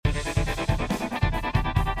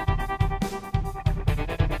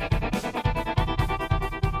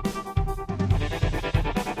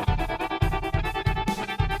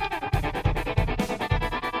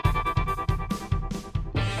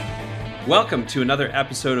Welcome to another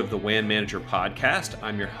episode of the WAN Manager Podcast.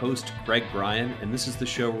 I'm your host, Greg Bryan, and this is the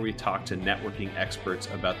show where we talk to networking experts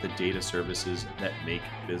about the data services that make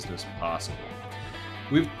business possible.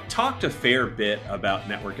 We've talked a fair bit about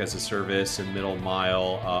network as a service and middle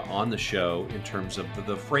mile on the show in terms of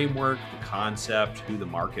the framework, the concept, who the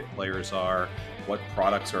market players are, what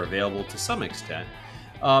products are available to some extent.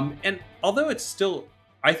 And although it's still,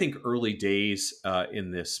 I think, early days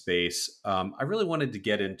in this space, I really wanted to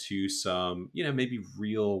get into some, maybe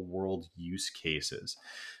real world use cases.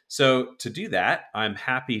 So to do that, I'm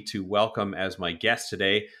happy to welcome as my guest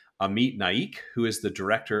today, Amit Naik, who is the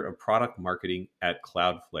Director of Product Marketing at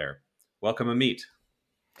Cloudflare. Welcome, Amit.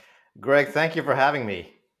 Greg, thank you for having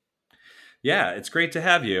me. Yeah, it's great to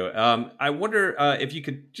have you. I wonder if you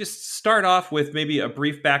could just start off with maybe a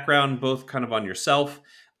brief background, both kind of on yourself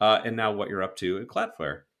and now what you're up to at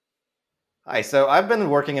Cloudflare. Hi, so I've been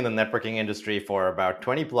working in the networking industry for about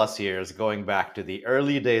 20 plus years, going back to the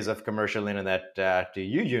early days of commercial internet to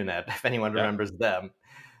UUNet, if anyone remembers them.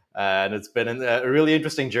 And it's been a really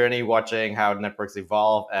interesting journey watching how networks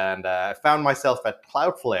evolve. And I found myself at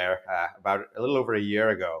Cloudflare about a little over a year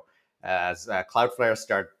ago as Cloudflare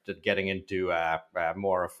started getting into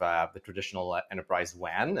more of the traditional enterprise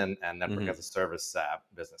WAN and network as a service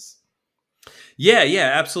business. Yeah,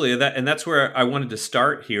 absolutely. That's where I wanted to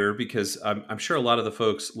start here because I'm sure a lot of the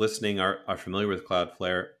folks listening are familiar with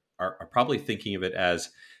Cloudflare, are probably thinking of it as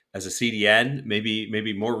a CDN,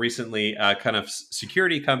 maybe more recently kind of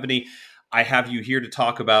security company. I have you here to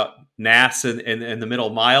talk about NaaS and the middle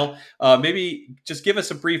mile. Maybe just give us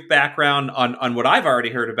a brief background on what I've already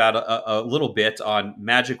heard about a little bit on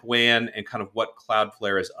Magic WAN and kind of what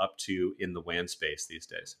Cloudflare is up to in the WAN space these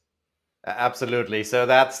days. Absolutely. So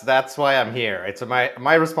that's why I'm here. It's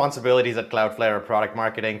my responsibilities at Cloudflare are product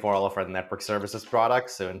marketing for all of our network services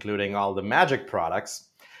products, so including all the Magic products.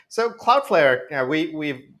 So Cloudflare,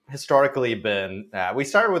 we've historically been, we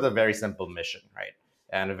started with a very simple mission, right?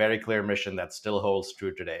 And a very clear mission that still holds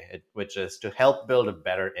true today, which is to help build a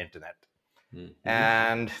better internet. Mm-hmm.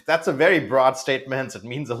 And that's a very broad statement. It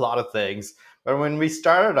means a lot of things. But when we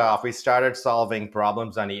started off, we started solving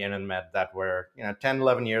problems on the internet that were, 10,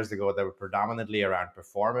 11 years ago, that were predominantly around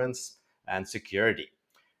performance and security.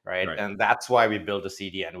 Right. And that's why we built a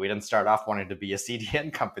CDN. We didn't start off wanting to be a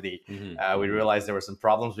CDN company. We realized there were some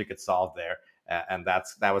problems we could solve there. And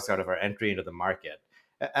that was sort of our entry into the market.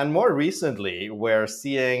 And more recently, we're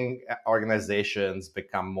seeing organizations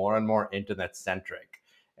become more and more internet centric.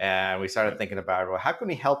 And we started thinking about, well, how can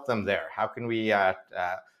we help them there? How can we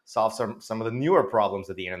solve some of the newer problems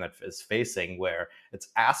that the internet is facing, where it's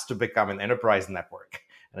asked to become an enterprise network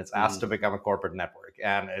and it's asked to become a corporate network.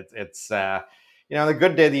 And it's the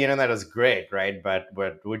good day, the internet is great, right? But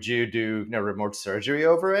would you do remote surgery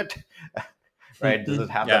over it? Right? Does it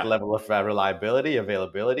have that level of reliability,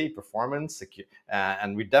 availability, performance?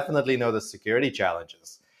 And we definitely know the security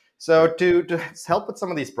challenges. So to help with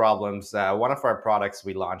some of these problems, one of our products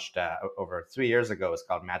we launched over 3 years ago is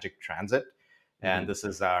called Magic Transit. And this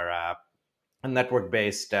is our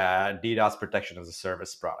network-based DDoS protection as a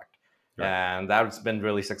service product. And that's been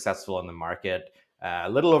really successful in the market. A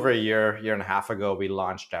little over a year and a half ago, we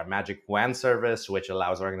launched our Magic WAN service, which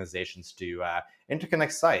allows organizations to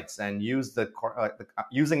interconnect sites and use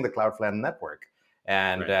using the Cloudflare network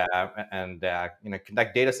and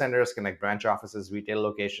connect data centers, connect branch offices, retail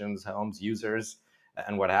locations, homes, users,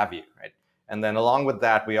 and what have you, right? And then along with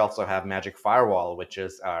that, we also have Magic Firewall, which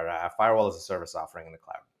is our firewall as a service offering in the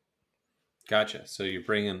cloud. Gotcha. So you're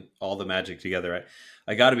bringing all the magic together.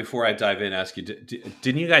 I got to, before I dive in, ask you,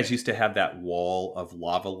 didn't you guys used to have that wall of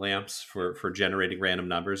lava lamps for generating random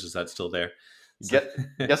numbers? Is that still there?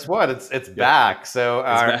 Guess what? It's back. So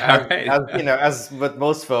as with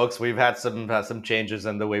most folks, we've had some changes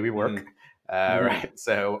in the way we work. Right.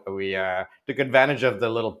 So we took advantage of the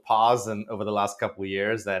little pause over the last couple of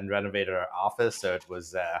years and renovated our office. So it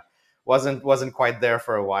wasn't quite there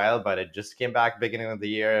for a while, but it just came back beginning of the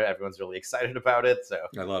year. Everyone's really excited about it. So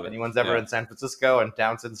I love it. If anyone's ever in San Francisco and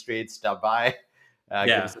Townsend Street, stop by, give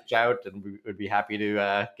us a shout, and we would be happy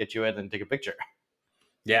to get you in and take a picture.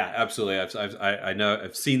 Yeah, absolutely. I know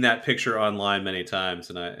I've seen that picture online many times,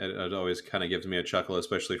 and it always kind of gives me a chuckle,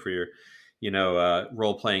 especially for your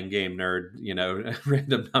role-playing game nerd,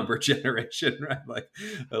 random number generation, right?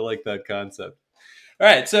 I like that concept. All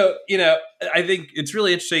right. So, I think it's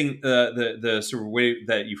really interesting, the sort of way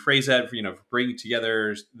that you phrase that, for bringing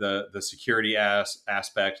together the security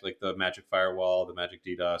aspect, like the Magic Firewall, the Magic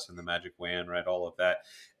DDoS, and the Magic WAN, right? All of that.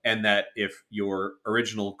 And that if your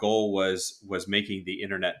original goal was making the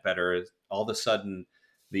internet better, all of a sudden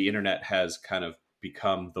the internet has kind of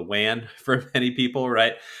become the WAN for many people,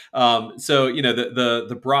 right? So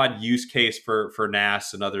the broad use case for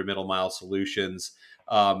NaaS and other middle mile solutions,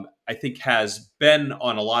 I think has been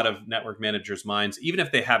on a lot of network managers' minds, even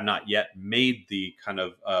if they have not yet made the kind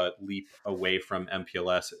of leap away from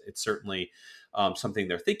MPLS. It's certainly something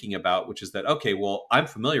they're thinking about, which is that, okay, well, I'm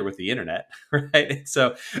familiar with the internet, right?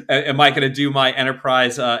 So am I going to do my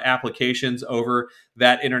enterprise applications over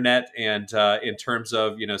that internet? And in terms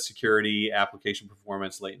of, security, application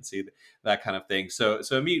performance, latency, that kind of thing. So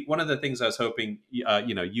Amit, one of the things I was hoping,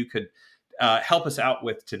 you could help us out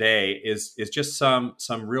with today is just some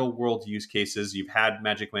real world use cases. You've had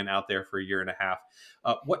Magic WAN out there for a year and a half.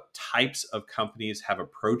 What types of companies have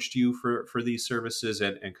approached you for these services,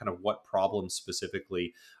 and kind of what problems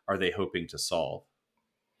specifically are they hoping to solve?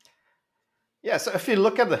 Yeah, so if you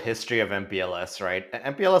look at the history of MPLS, right,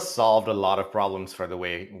 MPLS solved a lot of problems for the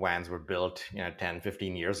way WANs were built, 10,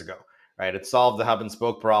 15 years ago, right? It solved the hub and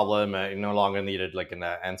spoke problem. You no longer needed like an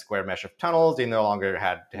N square mesh of tunnels. You no longer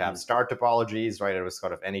had to have star topologies, right? It was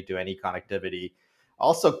sort of any-to-any connectivity.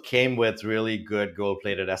 Also came with really good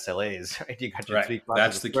gold-plated SLAs, right? You got your Right. three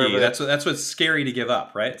That's classes the of key. service. That's what's scary to give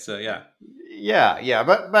up, right? So yeah. Yeah.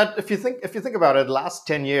 But if you think about it, last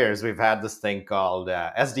 10 years we've had this thing called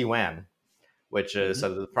SD-WAN, which is Mm-hmm.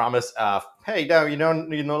 sort of the promise of, hey, no, you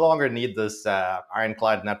no longer need this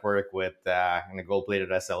ironclad network with gold-plated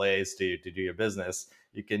SLAs to do your business.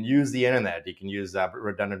 You can use the internet. You can use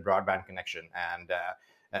redundant broadband connection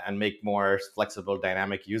and make more flexible,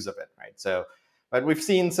 dynamic use of it, right? So, but we've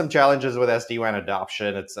seen some challenges with SD-WAN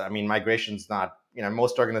adoption. Migration's not,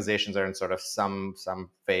 most organizations are in sort of some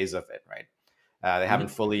phase of it, right? They haven't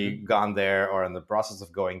fully Mm-hmm. gone there or in the process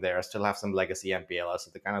of going there, still have some legacy MPLS.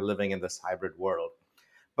 So they're kind of living in this hybrid world.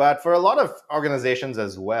 But for a lot of organizations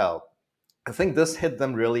as well, I think this hit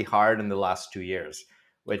them really hard in the last 2 years, Of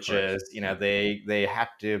which course. is, Yeah. they had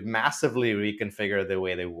to massively reconfigure the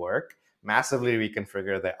way they work, massively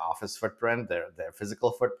reconfigure their office footprint, their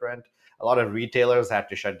physical footprint. A lot of retailers had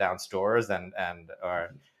to shut down stores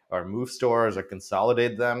or move stores or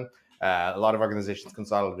consolidate them. A lot of organizations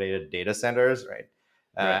consolidated data centers, right?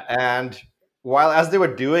 Right. And while as they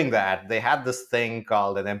were doing that, they had this thing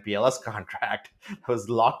called an MPLS contract that was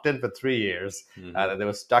locked in for 3 years Mm-hmm. that they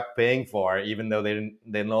were stuck paying for, even though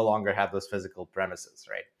they no longer had those physical premises,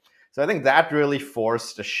 right? So I think that really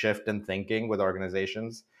forced a shift in thinking with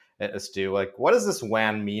organizations as to like, what does this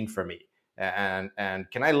WAN mean for me, and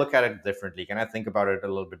can I look at it differently? Can I think about it a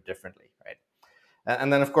little bit differently, right?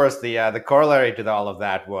 And then, of course, the corollary to all of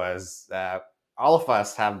that was all of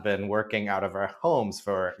us have been working out of our homes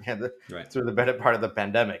for Right. through the better part of the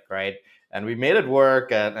pandemic, right? And we made it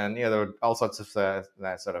work, and there were all sorts of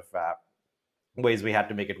ways we had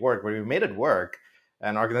to make it work, but we made it work.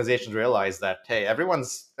 And organizations realized that, hey,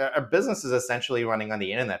 our business is essentially running on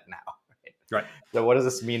the internet now. Right? Right. So what does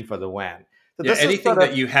this mean for the WAN? So Yeah. this is Anything sort of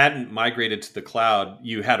that you hadn't migrated to the cloud,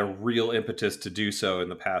 you had a real impetus to do so in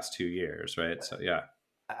the past 2 years, right? So yeah.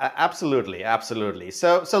 Absolutely.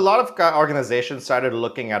 So a lot of organizations started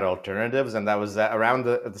looking at alternatives, and that was around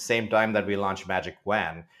the same time that we launched Magic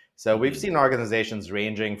WAN. So we've Mm-hmm. seen organizations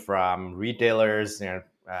ranging from retailers,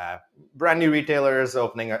 brand new retailers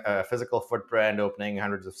opening a physical footprint, opening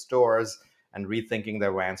hundreds of stores, and rethinking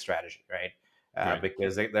their WAN strategy, right? Right.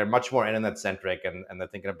 Because they're much more internet centric, and they're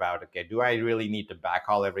thinking about, okay, do I really need to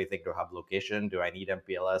backhaul everything to a hub location? Do I need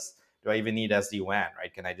MPLS? Do I even need SD-WAN,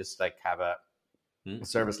 right? Can I just like have a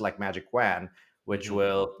service like Magic WAN, which Mm-hmm.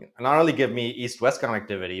 will not only give me east-west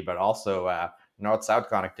connectivity, but also north-south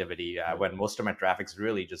connectivity Right. when most of my traffic's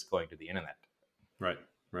really just going to the internet. Right.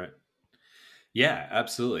 Right. Yeah,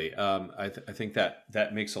 absolutely. I think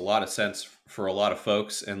that makes a lot of sense for a lot of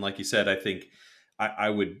folks. And like you said, I think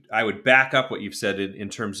I would back up what you've said in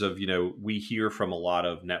terms of, we hear from a lot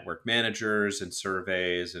of network managers and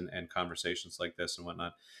surveys and conversations like this and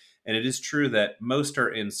whatnot. And it is true that most are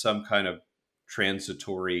in some kind of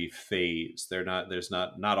transitory phase. There's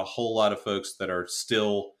not a whole lot of folks that are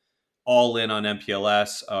still all in on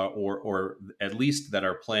MPLS, or at least that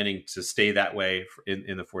are planning to stay that way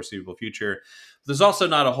in the foreseeable future. There's also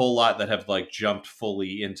not a whole lot that have like jumped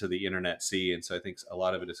fully into the internet sea, and so I think a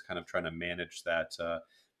lot of it is kind of trying to manage that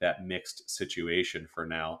mixed situation for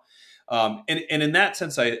now. And in that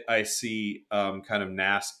sense, I see kind of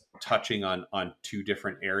NaaS touching on two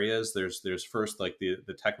different areas. There's first like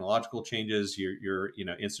the technological changes, your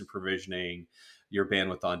instant provisioning, your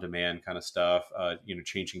bandwidth on demand kind of stuff,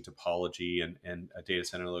 changing topology and data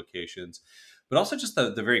center locations, but also just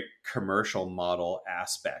the very commercial model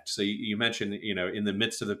aspect. So you mentioned, in the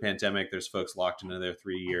midst of the pandemic, there's folks locked into their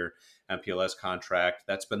 3-year MPLS contract.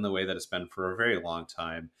 That's been the way that it's been for a very long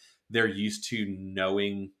time. they're used to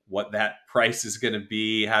knowing what that price is going to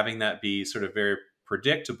be, having that be sort of very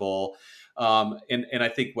predictable. And I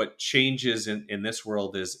think what changes in this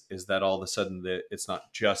world is that all of a sudden it's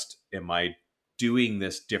not just, am I doing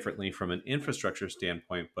this differently from an infrastructure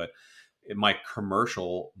standpoint, but my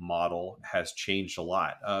commercial model has changed a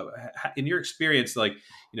lot. In your experience, like,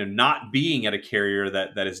 not being at a carrier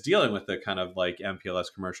that is dealing with the kind of like MPLS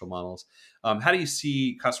commercial models, how do you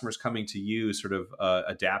see customers coming to you, sort of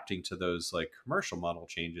adapting to those like commercial model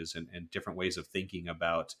changes and different ways of thinking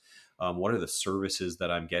about what are the services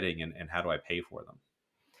that I'm getting and how do I pay for them?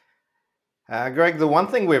 Greg, the one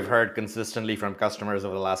thing we've heard consistently from customers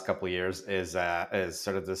over the last couple of years is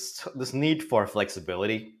sort of this need for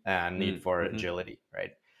flexibility and need for agility,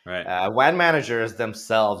 right? Right. WAN managers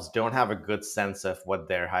themselves don't have a good sense of what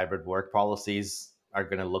their hybrid work policies are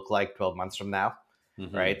going to look like 12 months from now,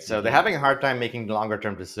 right? So they're having a hard time making longer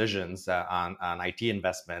term decisions on IT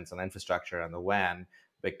investments and infrastructure and the WAN,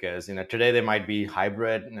 because today they might be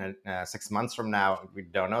hybrid, and 6 months from now we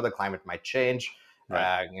don't know, the climate might change.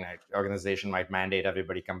 Right. Organization might mandate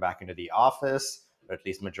everybody come back into the office, or at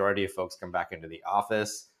least majority of folks come back into the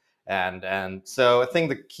office. And so I think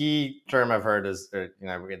the key term I've heard is,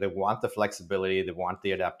 they want the flexibility, they want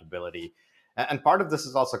the adaptability. And part of this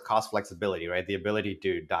is also cost flexibility, right? The ability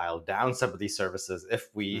to dial down some of these services if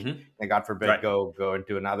we, God forbid, Right. go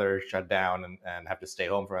into another shutdown and have to stay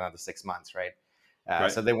home for another 6 months, right?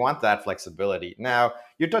 Right. So they want that flexibility. Now,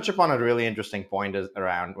 you touch upon a really interesting point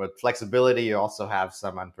around with flexibility, you also have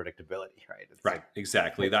some unpredictability, right? It's Right, like,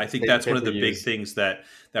 exactly. I think that's one of the big things that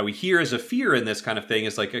we hear as a fear in this kind of thing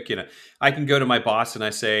is like, okay, I can go to my boss and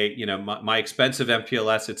I say, my expensive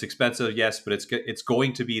MPLS, it's expensive, yes, but it's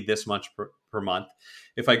going to be this much per month.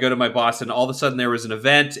 If I go to my boss and all of a sudden there was an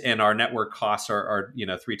event and our network costs are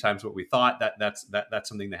 3 times what we thought, that's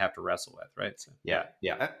something they have to wrestle with, right? So,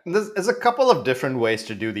 yeah. There's a couple of different ways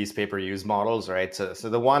to do these pay-per-use models, right? So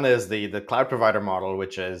the one is the cloud provider model,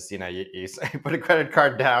 which is, you put a credit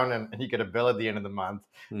card down and you get a bill at the end of the month.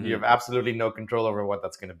 You have absolutely no control over what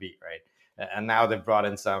that's going to be, right? And now they've brought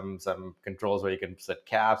in some controls where you can set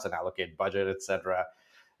caps and allocate budget, etc.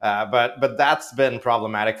 But that's been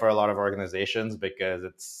problematic for a lot of organizations because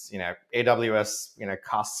it's, AWS,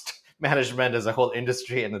 cost management is a whole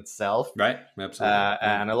industry in itself. Right. Absolutely.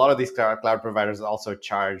 And a lot of these cloud providers also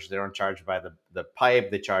they don't charge by the pipe,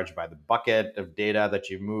 they charge by the bucket of data that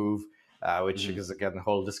you move, which is, again, a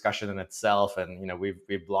whole discussion in itself. And,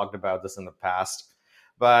 we've blogged about this in the past.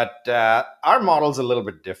 But our model is a little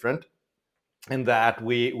bit different in that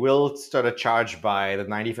we will sort of charge by the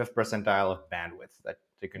 95th percentile of bandwidth that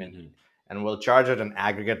you're going to need. And we'll charge at an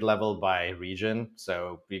aggregate level by region.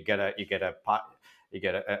 So you get a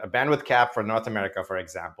bandwidth cap for North America, for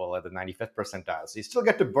example, at the 95th percentile. So you still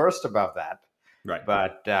get to burst above that, right?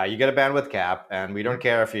 But you get a bandwidth cap, and we don't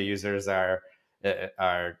care if your users are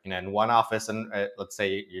in one office, and let's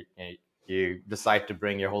say you decide to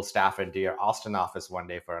bring your whole staff into your Austin office one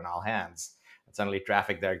day for an all hands, and suddenly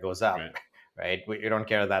traffic there goes up, right? We don't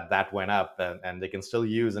care that went up, and they can still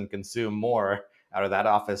use and consume more out of that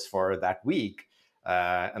office for that week.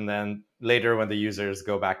 And then later when the users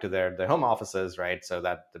go back to their home offices, right, so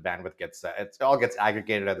that the bandwidth it all gets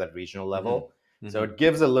aggregated at that regional level. So it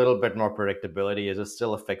gives a little bit more predictability. It is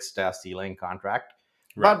still a fixed ceiling contract,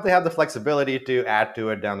 but they have the flexibility to add to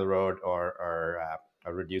it down the road or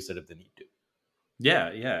reduce it if they need to. Yeah,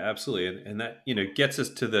 absolutely. And that, gets us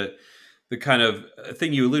to the kind of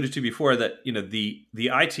thing you alluded to before, that the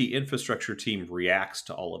IT infrastructure team reacts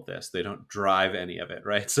to all of this. They don't drive any of it,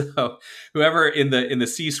 right? So whoever in the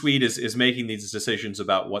C-suite is making these decisions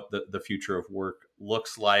about what the future of work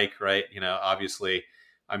looks like, right? Obviously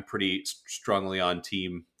I'm pretty strongly on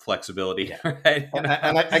team flexibility, right? And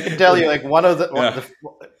I can tell you, like,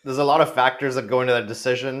 there's a lot of factors that go into that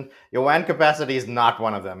decision. Your WAN capacity is not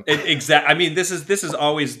one of them. Exactly. I mean, this has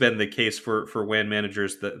always been the case for WAN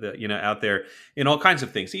managers that out there in all kinds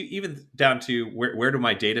of things, even down to where do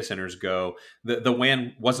my data centers go. The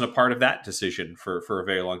WAN wasn't a part of that decision for a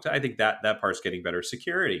very long time. I think that part's getting better.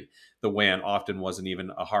 Security, the WAN often wasn't even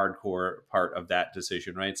a hardcore part of that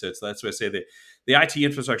decision, right? So that's why I say that the IT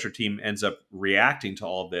infrastructure team ends up reacting to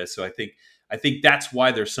all of this. So I think that's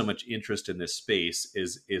why there's so much interest in this space.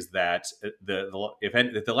 Is that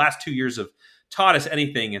if the last 2 years have taught us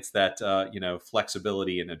anything, it's that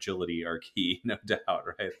flexibility and agility are key, no doubt,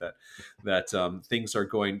 right? That things are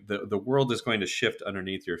going, the world is going to shift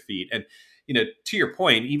underneath your feet. And to your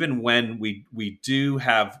point, even when we do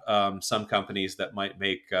have some companies that might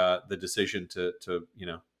make the decision to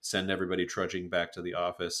send everybody trudging back to the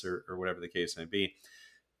office or whatever the case may be,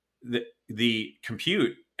 the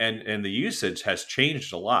compute and the usage has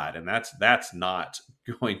changed a lot, and that's not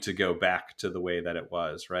going to go back to the way that it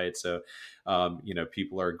was, right? So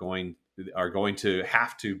people are going to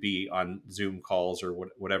have to be on Zoom calls or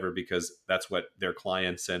whatever, because that's what their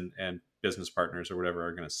clients and business partners or whatever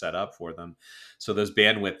are going to set up for them. So those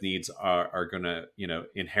bandwidth needs are going to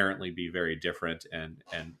inherently be very different and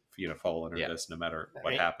fall under this no matter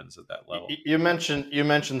what happens at that level. You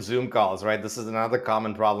mentioned Zoom calls, right? This is another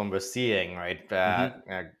common problem we're seeing, right?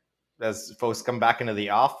 As folks come back into the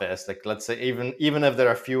office, like let's say even if there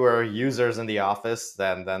are fewer users in the office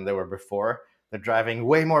than there were before, they're driving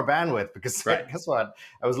way more bandwidth, because guess what?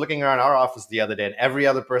 I was looking around our office the other day, and every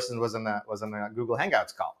other person was in a Google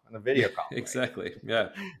Hangouts call, in a video call. Exactly. Right? Yeah.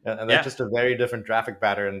 And that's just a very different traffic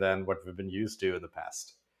pattern than what we've been used to in the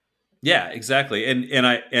past. Yeah, exactly. And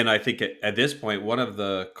I think at this point, one of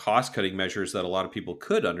the cost cutting measures that a lot of people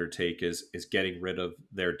could undertake is getting rid of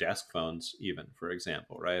their desk phones, even, for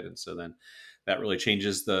example, right? And so then that really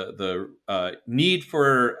changes the need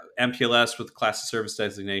for MPLS with class of service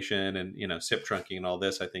designation and SIP trunking and all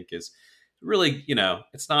this. I think is really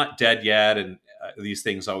it's not dead yet, and these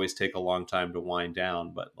things always take a long time to wind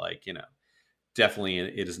down. But definitely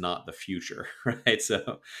it is not the future, right?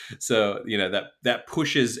 So that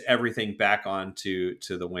pushes everything back onto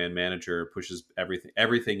the WAN manager, pushes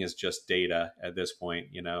everything is just data at this point,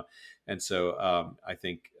 and so I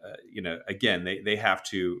think again they have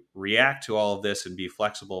to react to all of this and be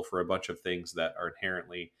flexible for a bunch of things that are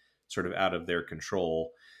inherently sort of out of their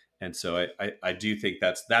control. And so I do think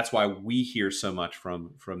that's why we hear so much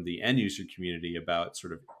from the end user community about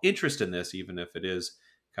sort of interest in this, even if it is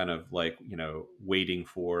kind of like waiting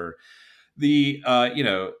for the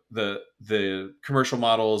the commercial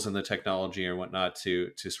models and the technology and whatnot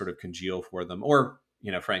to sort of congeal for them, or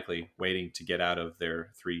frankly waiting to get out of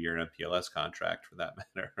their 3-year MPLS contract for that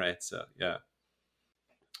matter, right? So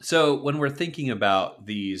so when we're thinking about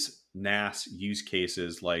these NaaS use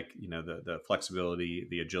cases, like the flexibility,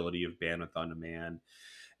 the agility of bandwidth on demand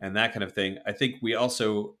and that kind of thing, I think we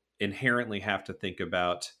also inherently have to think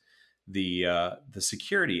about the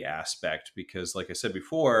security aspect, because like I said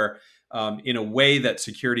before, in a way that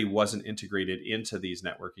security wasn't integrated into these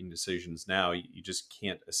networking decisions, now you just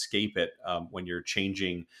can't escape it when you're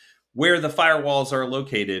changing where the firewalls are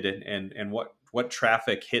located and what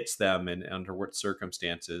traffic hits them and under what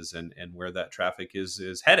circumstances and where that traffic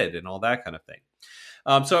is headed and all that kind of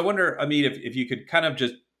thing. So I wonder, Amit, if you could kind of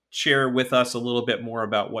just share with us a little bit more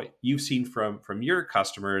about what you've seen from your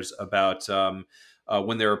customers about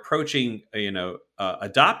when they're approaching,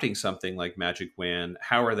 adopting something like Magic WAN,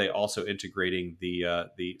 how are they also integrating the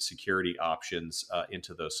security options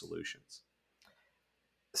into those solutions?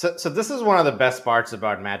 So this is one of the best parts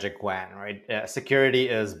about Magic WAN, right? Security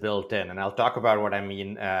is built in, and I'll talk about what I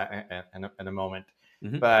mean in a moment.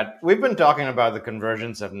 Mm-hmm. But we've been talking about the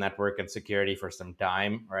convergence of network and security for some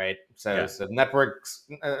time, right? So networks,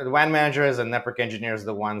 WAN managers and network engineers are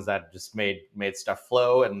the ones that just made stuff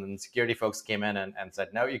flow, and then security folks came in and said,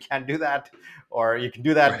 no, you can't do that, or you can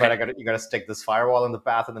do that, but you got to stick this firewall in the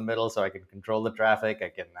path in the middle so I can control the traffic. I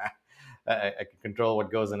can control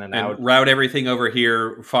what goes in and out. Route everything over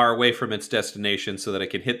here far away from its destination so that I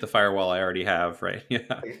can hit the firewall I already have, right?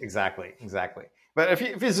 Yeah. Exactly. But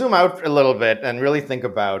if you zoom out a little bit and really think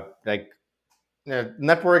about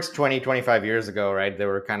networks 20, 25 years ago, right? They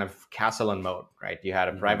were kind of castle and moat, right? You had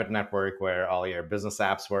a private network where all your business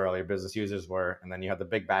apps were, all your business users were, and then you had the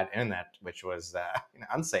big bad internet, which was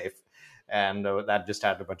unsafe. And that just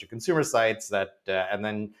had a bunch of consumer sites and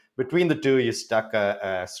then between the two, you stuck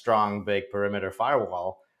a strong, big perimeter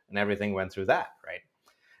firewall, and everything went through that, right?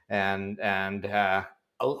 And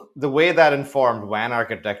the way that informed WAN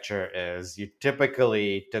architecture is you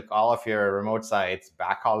typically took all of your remote sites,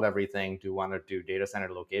 backhauled everything to 1 or 2 data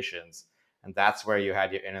center locations, and that's where you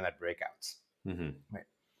had your internet breakouts. Mm-hmm. Right?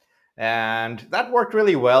 And that worked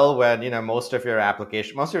really well when most of your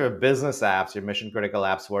business apps, your mission critical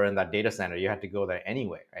apps were in that data center. You had to go there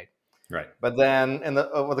anyway, right? Right. But then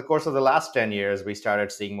over the course of the last 10 years, we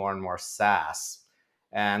started seeing more and more SaaS.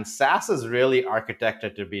 And SaaS is really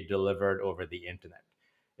architected to be delivered over the internet.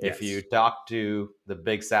 If you talk to the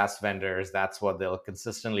big SaaS vendors, that's what they'll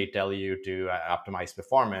consistently tell you to optimize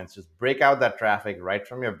performance. Just break out that traffic right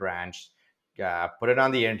from your branch, put it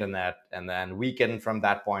on the internet, and then we can, from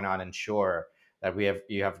that point on, ensure that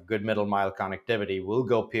you have good middle mile connectivity. We'll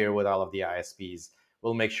go peer with all of the ISPs.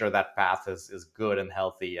 We'll make sure that path is good and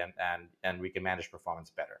healthy, and we can manage performance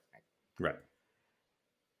better. Right.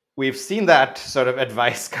 We've seen that sort of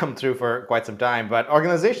advice come through for quite some time, but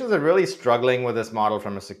organizations are really struggling with this model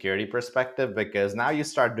from a security perspective, because now you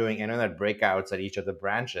start doing internet breakouts at each of the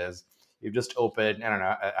branches. you've just opened, I don't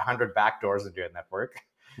know, 100 backdoors into your network.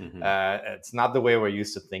 Mm-hmm. It's not the way we're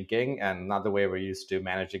used to thinking and not the way we're used to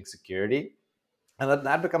managing security. And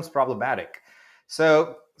that becomes problematic.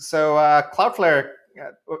 So Cloudflare,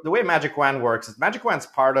 the way Magic WAN works is Magic WAN is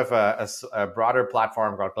part of a broader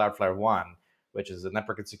platform called Cloudflare One, which is a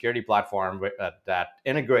network and security platform that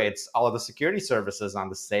integrates all of the security services on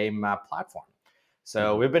the same platform.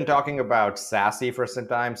 So we've been talking about SASE for some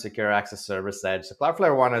time, Secure Access Service Edge. So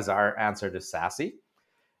Cloudflare One is our answer to SASE.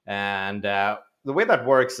 And the way that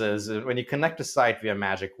works is when you connect a site via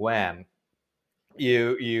Magic WAN,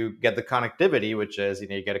 you get the connectivity, which is you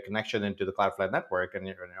get a connection into the Cloudflare network and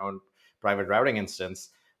your own private routing instance.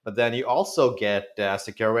 But then you also get a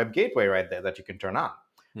secure web gateway right there that you can turn on.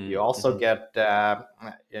 You also get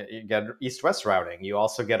east-west routing. You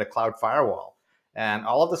also get a cloud firewall. And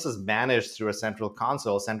all of this is managed through a central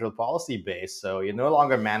console, central policy base. So you're no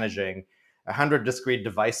longer managing 100 discrete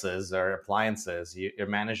devices or appliances. You're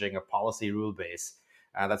managing a policy rule base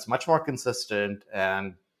that's much more consistent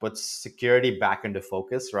and puts security back into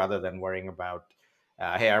focus rather than worrying about,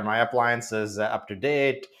 hey, are my appliances up to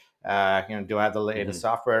date? Do I have the latest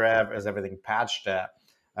software? Is everything patched?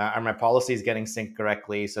 Are my policies getting synced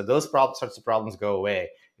correctly? So those sorts of problems go away.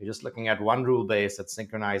 You're just looking at one rule base that's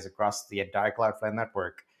synchronized across the entire Cloudflare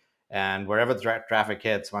network. And wherever the traffic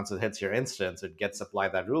hits, once it hits your instance, it gets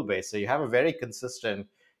applied that rule base. So you have a very consistent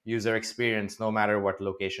user experience no matter what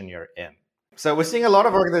location you're in. So we're seeing a lot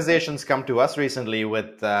of organizations come to us recently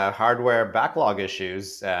with hardware backlog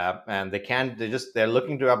issues, and they're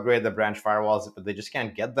looking to upgrade the branch firewalls, but they just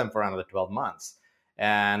can't get them for another 12 months.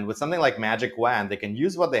 And with something like Magic WAN, they can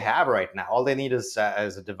use what they have right now. All they need is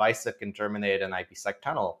a device that can terminate an IPsec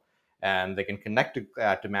tunnel, and they can connect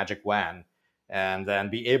to Magic WAN, and then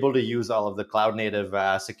be able to use all of the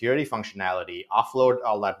cloud-native security functionality, offload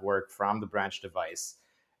all that work from the branch device.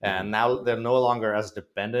 And now they're no longer as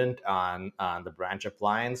dependent on the branch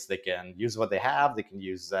appliance. They can use what they have. They can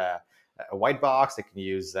use a white box. They can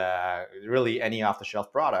use really any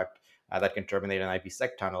off-the-shelf product that can terminate an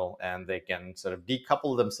IPsec tunnel, and they can sort of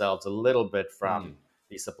decouple themselves a little bit from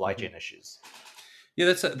these supply chain issues.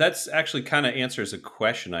 Yeah, that's actually kind of answers a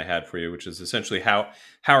question I had for you, which is essentially how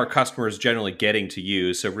are customers generally getting to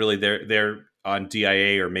you? So really, they're on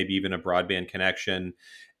DIA or maybe even a broadband connection,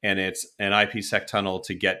 and it's an IPsec tunnel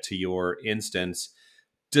to get to your instance.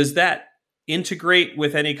 Does that integrate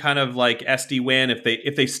with any kind of like SD-WAN?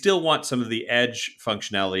 If they still want some of the edge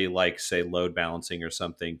functionality, like say load balancing or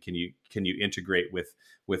something, can you integrate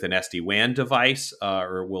with an SD-WAN device,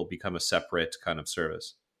 or will it become a separate kind of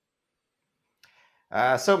service?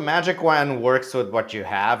 So Magic WAN works with what you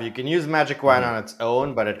have. You can use Magic WAN on its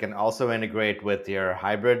own, but it can also integrate with your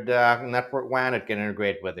hybrid network WAN. It can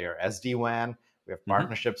integrate with your SD-WAN. We have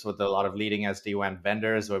partnerships with a lot of leading SD-WAN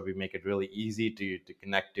vendors where we make it really easy to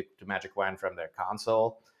connect to Magic WAN from their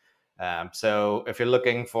console. So if you're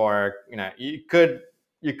looking for, you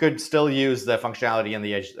could still use the functionality in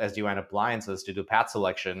the SD-WAN appliances to do path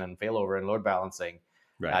selection and failover and load balancing.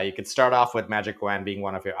 Right. You could start off with Magic WAN being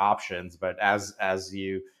one of your options, but as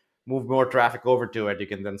you move more traffic over to it, you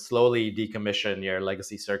can then slowly decommission your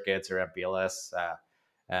legacy circuits or MPLS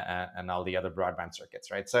and all the other broadband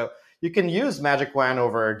circuits, right? So you can use Magic WAN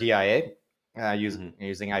over DIA using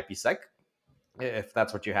IPsec if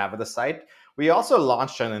that's what you have at the site. We also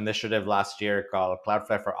launched an initiative last year called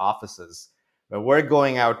Cloudflare for Offices, where we're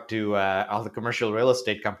going out to all the commercial real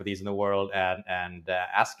estate companies in the world and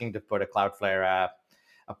asking to put a Cloudflare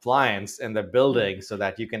appliance in the building so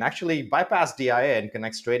that you can actually bypass DIA and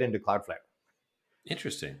connect straight into Cloudflare.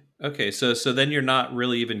 Interesting. Okay, so then you're not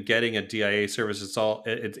really even getting a DIA service.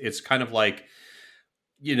 It's kind of like,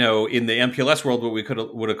 in the MPLS world, what we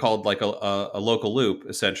would have called like a local loop,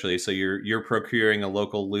 essentially. So you're procuring a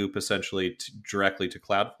local loop essentially directly to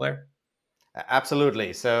Cloudflare.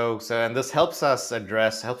 Absolutely. So and this helps our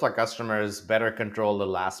customers better control the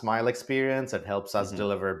last mile experience. It helps us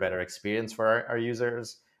deliver a better experience for our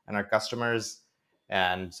users and our customers,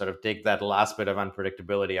 and sort of take that last bit of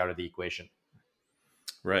unpredictability out of the equation.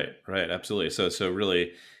 Right, absolutely. So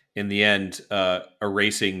really, in the end,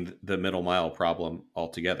 erasing the middle mile problem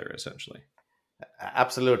altogether, essentially.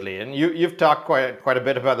 Absolutely, and you've talked quite a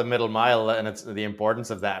bit about the middle mile and it's the importance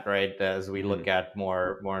of that, right? As we look at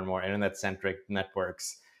more and more internet-centric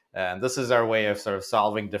networks, and this is our way of sort of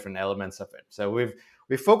solving different elements of it. So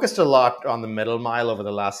we've focused a lot on the middle mile over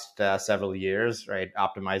the last several years, right?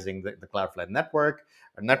 Optimizing the Cloudflare network.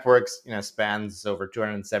 Our networks, spans over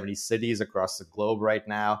 270 cities across the globe right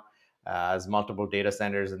now. There's multiple data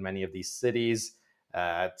centers in many of these cities.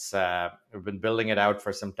 We've been building it out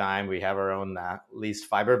for some time. We have our own leased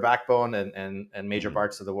fiber backbone in major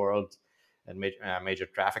parts of the world. and major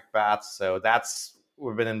traffic paths. So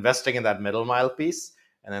we've been investing in that middle mile piece,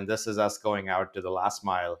 and then this is us going out to the last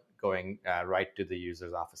mile, going right to the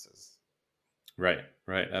user's offices. Right,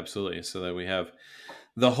 absolutely. So that we have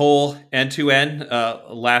the whole end-to-end,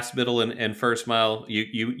 last, middle, and first mile.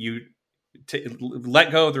 You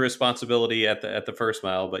let go of the responsibility at the first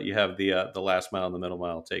mile, but you have the last mile and the middle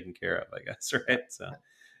mile taken care of, I guess. Right. So,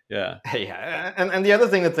 yeah. Yeah, and the other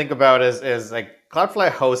thing to think about is like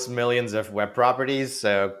Cloudflare hosts millions of web properties,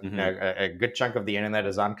 so a good chunk of the internet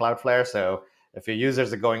is on Cloudflare. So if your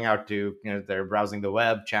users are going out to, they're browsing the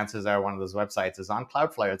web, chances are one of those websites is on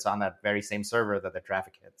Cloudflare. It's on that very same server that the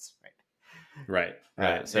traffic hits, right?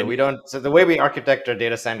 Right. So so the way we architect our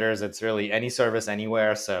data centers, it's really any service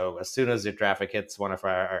anywhere. So as soon as your traffic hits one of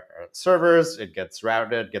our servers, it gets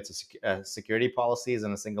routed, gets security policies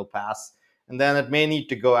in a single pass. And then it may need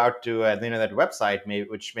to go out to the internet website,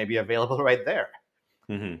 which may be available right there.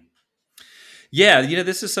 Mm-hmm. Yeah,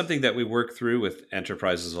 this is something that we work through with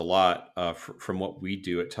enterprises a lot. From what we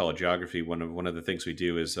do at Telegeography, one of the things we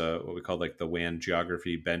do is what we call like the WAN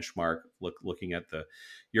geography benchmark, looking at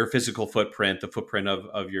your physical footprint, the footprint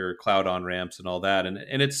of your cloud on ramps, and all that.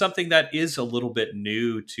 And it's something that is a little bit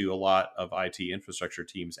new to a lot of IT infrastructure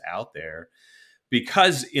teams out there,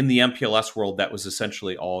 because in the MPLS world, that was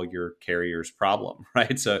essentially all your carrier's problem,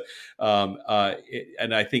 right? So,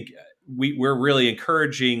 and I think we're really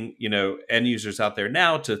encouraging end users out there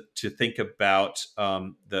now to think about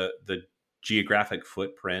the geographic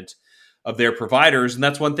footprint of their providers. And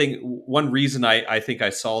that's one reason I think I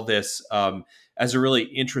saw this as a really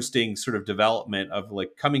interesting sort of development of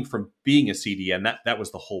like coming from being a CDN. That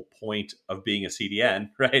was the whole point of being a CDN,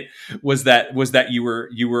 right? Was that you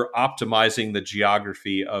were optimizing the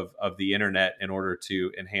geography of the internet in order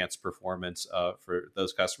to enhance performance for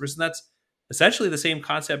those customers. And that's essentially the same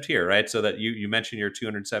concept here, right? So that you mentioned your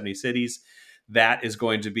 270 cities. That is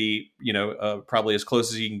going to be, probably as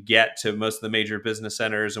close as you can get to most of the major business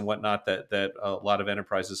centers and whatnot that a lot of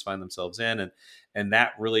enterprises find themselves in, and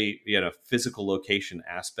that really, physical location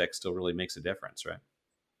aspect still really makes a difference, right?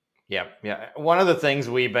 Yeah. One of the things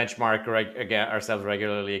we benchmark ourselves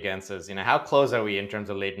regularly against is, how close are we in terms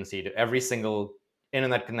of latency to every single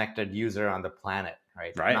internet connected user on the planet,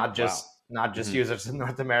 right? Right. Not just users in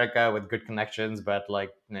North America with good connections, but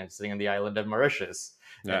like sitting on the island of Mauritius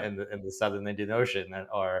in the southern Indian Ocean,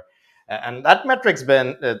 and that metric's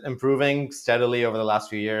been improving steadily over the last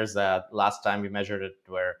few years. Last time we measured it,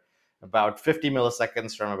 we're about 50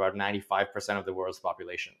 milliseconds from about 95% of the world's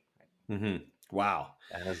population. Mm-hmm. Wow.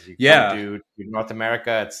 And as you come to North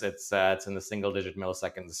America, it's in the single digit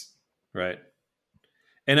milliseconds. Right.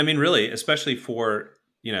 And I mean, really, especially for,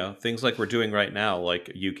 things like we're doing right now, like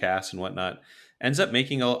UCAS and whatnot, ends up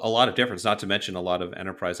making a lot of difference, not to mention a lot of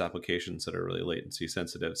enterprise applications that are really latency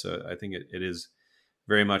sensitive. So I think it is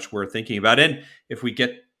very much worth thinking about. And if we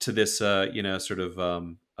get to this, sort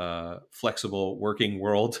of flexible working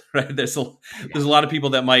world, right? There's a lot of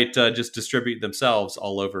people that might just distribute themselves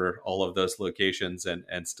all over all of those locations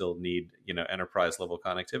and still need, enterprise level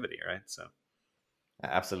connectivity, right? So.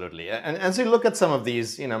 Absolutely. And so you look at some of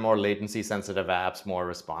these, more latency sensitive apps,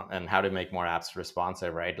 and how to make more apps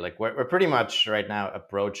responsive, right? Like we're pretty much right now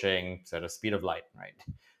approaching sort of speed of light, right?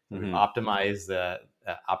 Mm-hmm. We've optimized the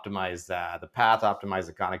path, optimize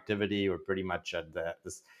the connectivity. We're pretty much at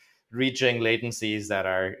this reaching latencies that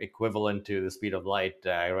are equivalent to the speed of light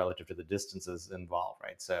relative to the distances involved,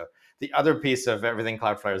 right? So the other piece of everything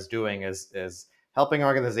Cloudflare is doing is helping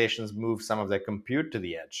organizations move some of their compute to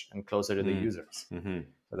the edge and closer to the users. Mm-hmm.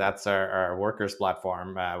 So that's our Workers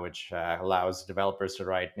platform, which allows developers to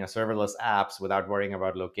write serverless apps without worrying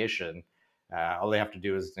about location. All they have to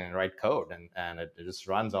do is write code, and it just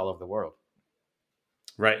runs all over the world.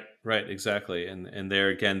 Right, exactly. And there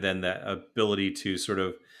again, then that ability to sort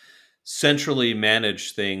of centrally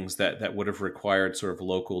manage things that would have required sort of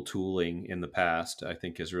local tooling in the past, I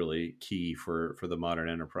think is really key for the modern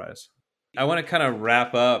enterprise. I want to kind of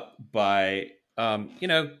wrap up by,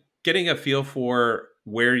 getting a feel for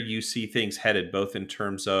where you see things headed, both in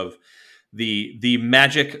terms of the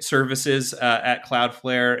magic services at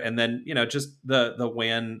Cloudflare, and then just the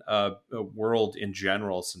WAN world in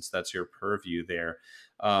general, since that's your purview there.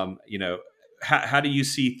 How do you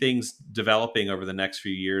see things developing over the next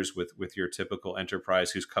few years with your typical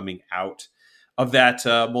enterprise who's coming out of that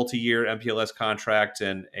multi-year MPLS contract,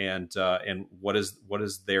 and what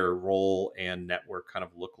is their role and network kind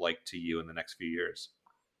of look like to you in the next few years?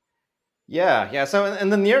 Yeah. So in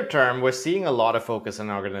the near term, we're seeing a lot of focus in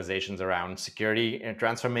organizations around security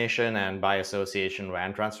transformation and by association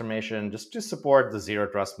WAN transformation, just to support the zero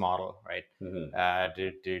trust model, right?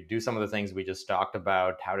 Mm-hmm. To do some of the things we just talked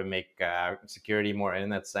about, how to make security more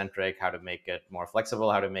internet centric, how to make it more flexible,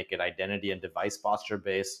 how to make it identity and device posture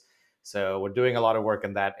based. So we're doing a lot of work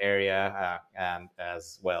in that area and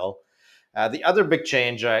as well. The other big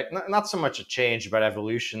change, not so much a change, but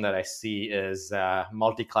evolution that I see is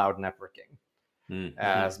multi-cloud networking. Mm-hmm.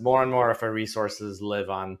 As more and more of our resources live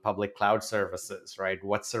on public cloud services, right?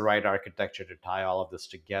 What's the right architecture to tie all of this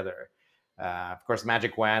together? Of course,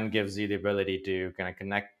 Magic WAN gives you the ability to kind of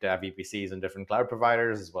connect VPCs and different cloud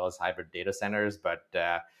providers as well as hybrid data centers, but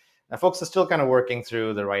folks are still kind of working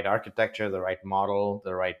through the right architecture, the right model,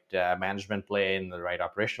 the right management plane, the right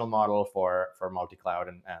operational model for multi-cloud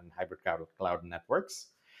and hybrid cloud networks.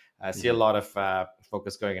 I see a lot of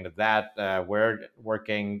focus going into that. We're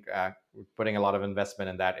putting a lot of investment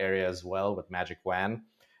in that area as well with Magic WAN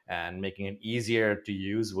and making it easier to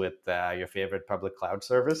use with your favorite public cloud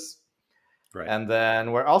service. Right. And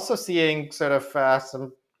then we're also seeing sort of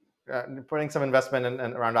putting some investment in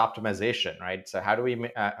around optimization, right? So how do we,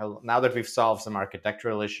 now that we've solved some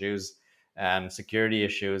architectural issues and security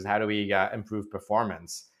issues, how do we improve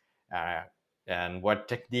performance? And what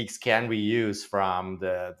techniques can we use from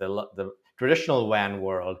the traditional WAN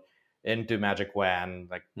world into Magic WAN?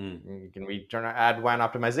 Like, can we add WAN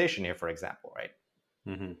optimization here, for example, right?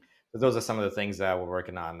 Mm-hmm. So those are some of the things that we're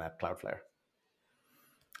working on at Cloudflare.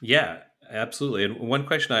 Yeah, absolutely. And one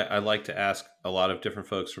question I like to ask a lot of different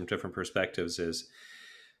folks from different perspectives is,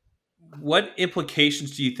 what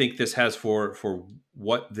implications do you think this has for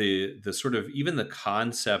what the sort of even the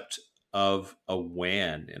concept of a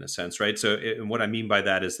WAN in a sense, right? So, and what I mean by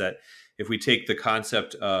that is that if we take the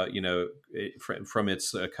concept, from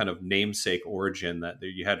its kind of namesake origin, that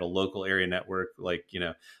you had a local area network, like,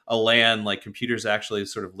 a LAN, like computers actually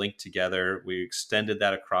sort of linked together. We extended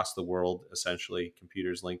that across the world, essentially,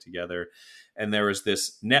 computers linked together. And there was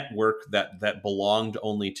this network that belonged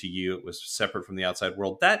only to you. It was separate from the outside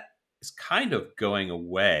world. That is kind of going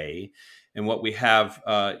away. And what we have,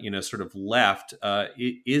 sort of left,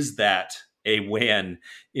 is that a WAN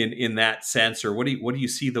in that sense, or what do you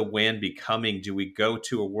see the WAN becoming? Do we go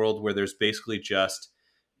to a world where there's basically just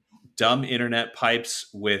dumb internet pipes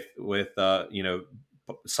with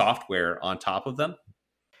software on top of them?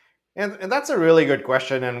 And that's a really good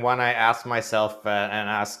question, and one I ask myself and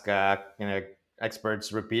ask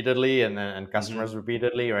experts repeatedly and customers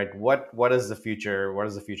repeatedly, right? What is the future? What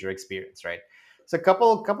is the future experience, right? So a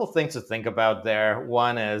couple things to think about there.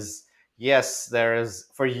 One is, yes, there is,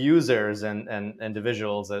 for users and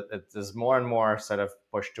individuals, there's more and more sort of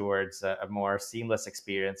push towards a more seamless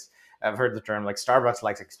experience. I've heard the term like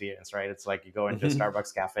Starbucks-like experience, right? It's like you go into a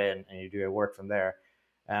Starbucks cafe and you do your work from there.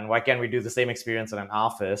 And why can't we do the same experience in an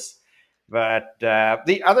office? But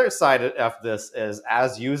the other side of this is,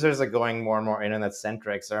 as users are going more and more internet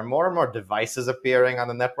centric, there are more and more devices appearing on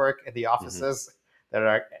the network at the offices that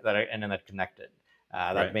are internet connected.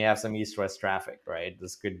 That may have some east-west traffic, right?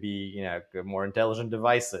 This could be, more intelligent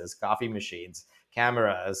devices, coffee machines,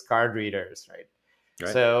 cameras, card readers, right?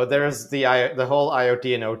 So there's the whole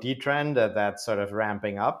IoT and OT trend that's sort of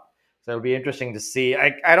ramping up. So it'll be interesting to see.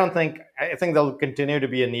 I think there'll continue to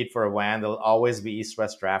be a need for a WAN. There'll always be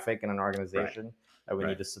east-west traffic in an organization that we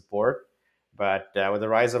need to support. But with the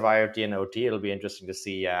rise of IoT and OT, it'll be interesting to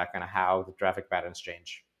see kind of how the traffic patterns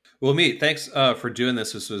change. Well, Meet, thanks for doing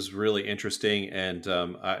this. This was really interesting, and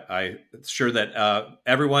I'm sure that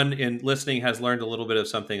everyone in listening has learned a little bit of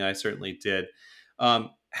something. I certainly did.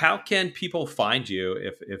 How can people find you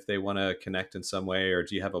if they want to connect in some way, or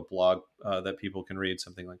do you have a blog that people can read,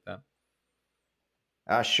 something like that?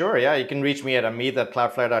 Sure, yeah. You can reach me at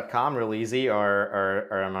amit@cloudflare.com, real easy, or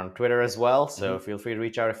I'm on Twitter as well. So feel free to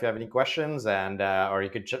reach out if you have any questions, and or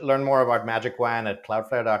you could learn more about Magic WAN at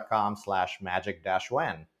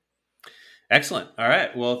cloudflare.com/magic-WAN. Excellent. All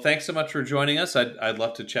right. Well, thanks so much for joining us. I'd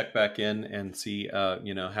love to check back in and see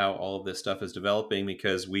how all of this stuff is developing,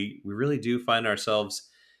 because we really do find ourselves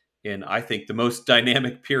in, I think, the most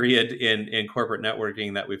dynamic period in corporate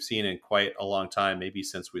networking that we've seen in quite a long time, maybe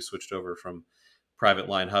since we switched over from private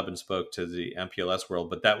line hub and spoke to the MPLS world.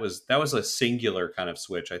 But that was a singular kind of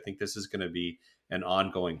switch. I think this is going to be an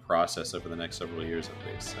ongoing process over the next several years at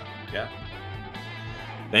least. So, yeah.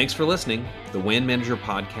 Thanks for listening. The WAN Manager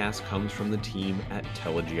podcast comes from the team at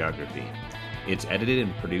Telegeography. It's edited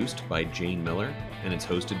and produced by Jane Miller, and it's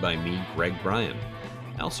hosted by me, Greg Bryan.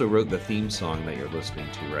 I also wrote the theme song that you're listening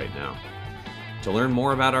to right now. To learn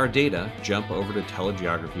more about our data, jump over to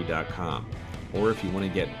telegeography.com. or if you want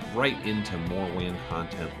to get right into more WAN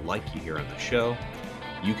content like you hear on the show,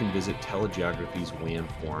 you can visit Telegeography's WAN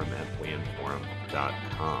Forum at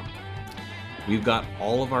wanforum.com. We've got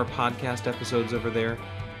all of our podcast episodes over there,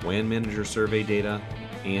 WAN Manager survey data,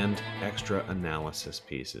 and extra analysis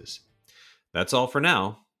pieces. That's all for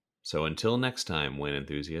now. So until next time, WAN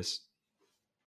enthusiasts,